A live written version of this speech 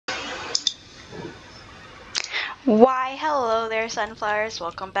Why, hello there, sunflowers.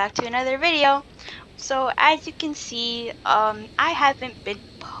 Welcome back to another video. So, as you can see, I haven't been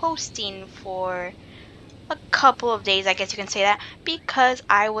posting for a couple of days, I guess you can say that, because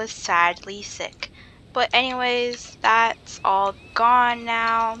I was sadly sick. But anyways, that's all gone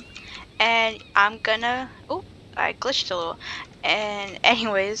now, and I glitched a little. And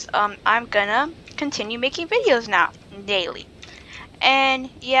anyways, I'm gonna continue making videos now, daily. And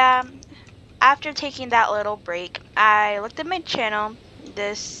yeah, after taking that little break, I looked at my channel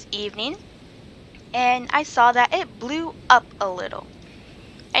this evening and I saw that it blew up a little.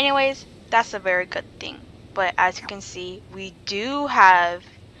 Anyways, that's a very good thing. But as you can see, we do have,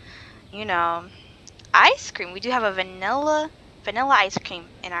 you know, ice cream. We do have a vanilla ice cream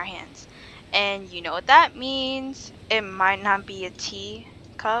in our hands. And you know what that means? It might not be a tea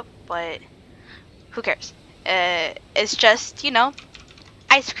cup, but who cares? It's just,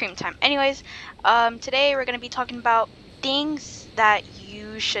 ice cream time. Anyways, today we're going to be talking about things that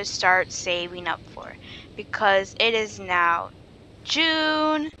you should start saving up for because it is now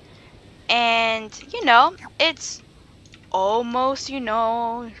June and it's almost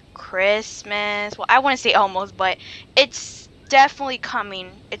Christmas. Well, I wouldn't say almost, but it's definitely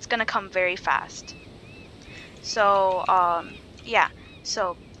coming. It's going to come very fast. So, yeah.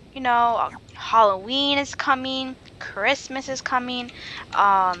 So, Halloween is coming, Christmas is coming,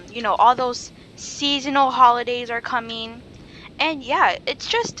 all those seasonal holidays are coming. And yeah, it's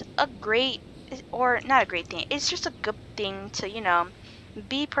just a great, or not a great thing, it's just a good thing to,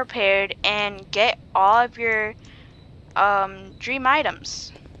 be prepared and get all of your dream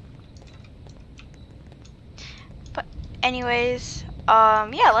items. But anyways,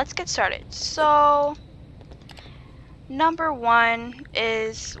 yeah, let's get started. So, number one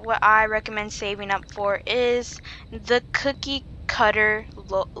is what I recommend saving up for is the cookie cutter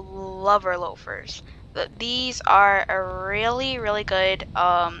lover loafers. These are a really good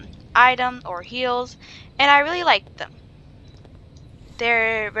item or heels, and I really like them.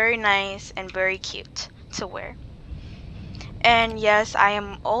 They're very nice and very cute to wear. And yes, I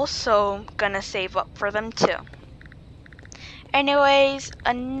am also gonna save up for them too. Anyways,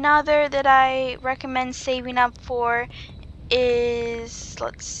 another that I recommend saving up for is,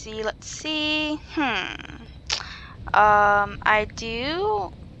 let's see. I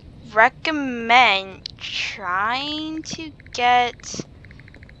do recommend trying to get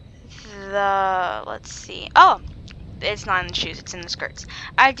let's see. Oh, it's not in the shoes, it's in the skirts.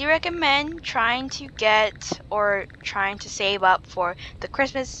 I do recommend trying to get or trying to save up for the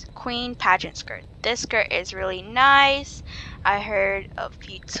Christmas Queen pageant skirt. This skirt is really nice. I heard a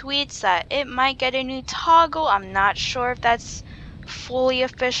few tweets that it might get a new toggle. I'm not sure if that's fully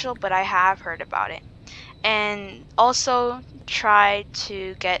official, but I have heard about it. And also try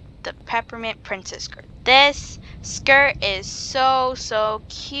to get the peppermint princess skirt. This skirt is so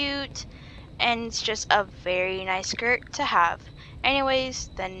cute, and it's just a very nice skirt to have.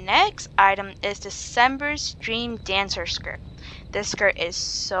 Anyways, the next item is December's Dream Dancer skirt. This skirt is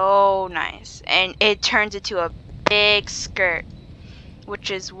so nice, and it turns into a big skirt,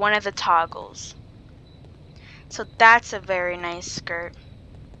 which is one of the toggles. So that's a very nice skirt.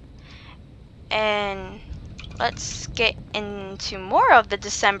 And let's get into more of the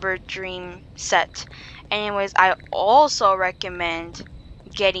December Dream set. Anyways, I also recommend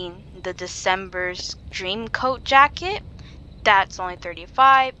getting the December's Dream Coat jacket. That's only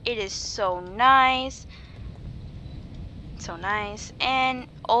 $35. It is so nice. So nice. And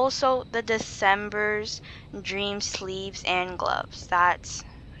also the December's Dream sleeves and gloves. That's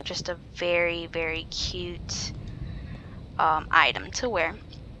just a very cute item to wear.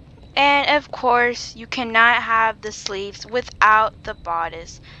 And of course, you cannot have the sleeves without the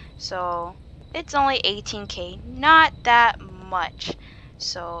bodice. So it's only 18K, not that much.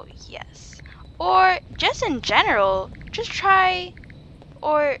 So yes. Or just in general, just try,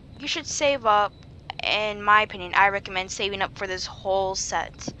 or you should save up. In my opinion, I recommend saving up for this whole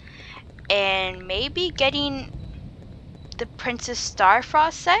set. And maybe getting the Princess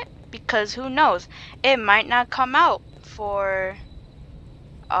Starfrost set, because who knows, it might not come out for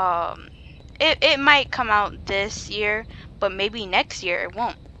it might come out this year, but maybe next year it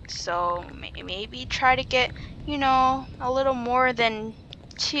won't. So maybe try to get, a little more than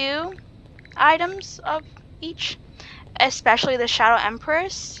 2 items of each, especially the Shadow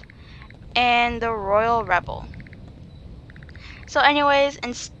Empress and the Royal Rebel. So anyways,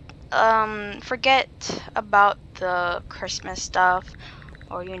 forget about the Christmas stuff,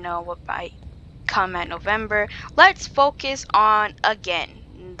 or what might come at November. Let's focus on, again,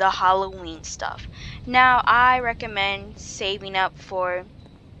 the Halloween stuff. Now, I recommend saving up for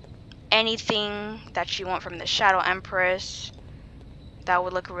anything that you want from the Shadow Empress. That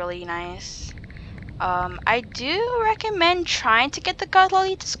would look really nice. I do recommend trying to get the God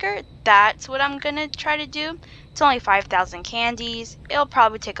Lolita skirt. That's what I'm gonna try to do. It's only 5,000 candies. It'll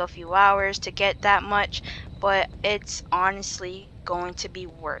probably take a few hours to get that much, but it's honestly going to be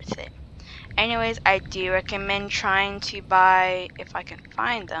worth it. Anyways, I do recommend trying to buy, if I can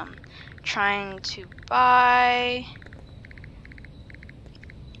find them, trying to buy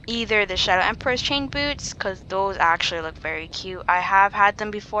either the Shadow Emperor's chain boots, because those actually look very cute. I have had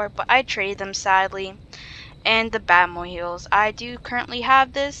them before, but I traded them sadly. And the Batmo heels. I do currently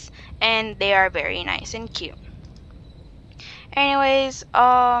have this, and they are very nice and cute. Anyways,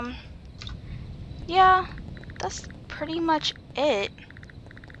 yeah, that's pretty much it.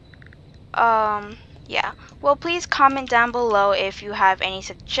 Yeah. Well, please comment down below if you have any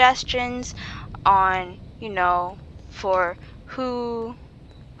suggestions on, for who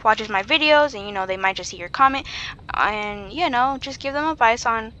watches my videos, and they might just see your comment, and just give them advice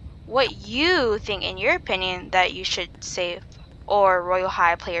on what you think, in your opinion, that you should save or Royal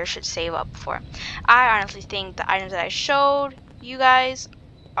High players should save up for. I honestly think the items that I showed you guys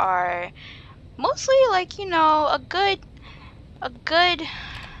are mostly like a good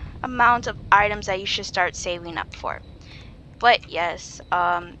amount of items that you should start saving up for. But yes,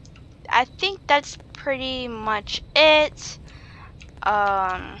 I think that's pretty much it.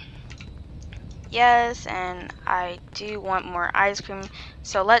 Yes, and I do want more ice cream,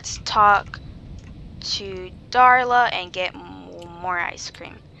 so let's talk to Darla and get more ice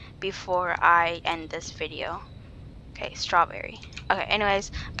cream before I end this video. Okay, strawberry. Okay,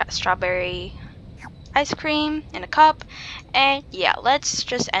 anyways, got strawberry ice cream in a cup, and yeah, let's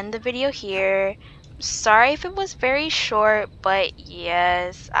just end the video here. Sorry if it was very short, but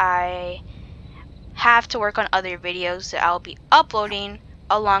yes, I have to work on other videos that I'll be uploading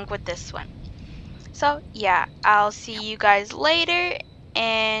along with this one. So yeah, I'll see you guys later,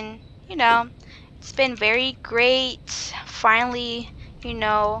 and it's been very great finally,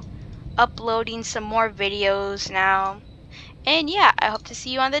 uploading some more videos now. And yeah, I hope to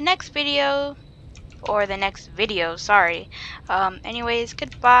see you on the next video, or the next video, sorry. Anyways,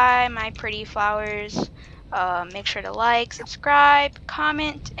 goodbye, my pretty flowers. Make sure to like, subscribe,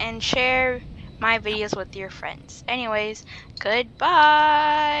 comment, and share my videos with your friends. Anyways,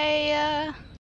 goodbye.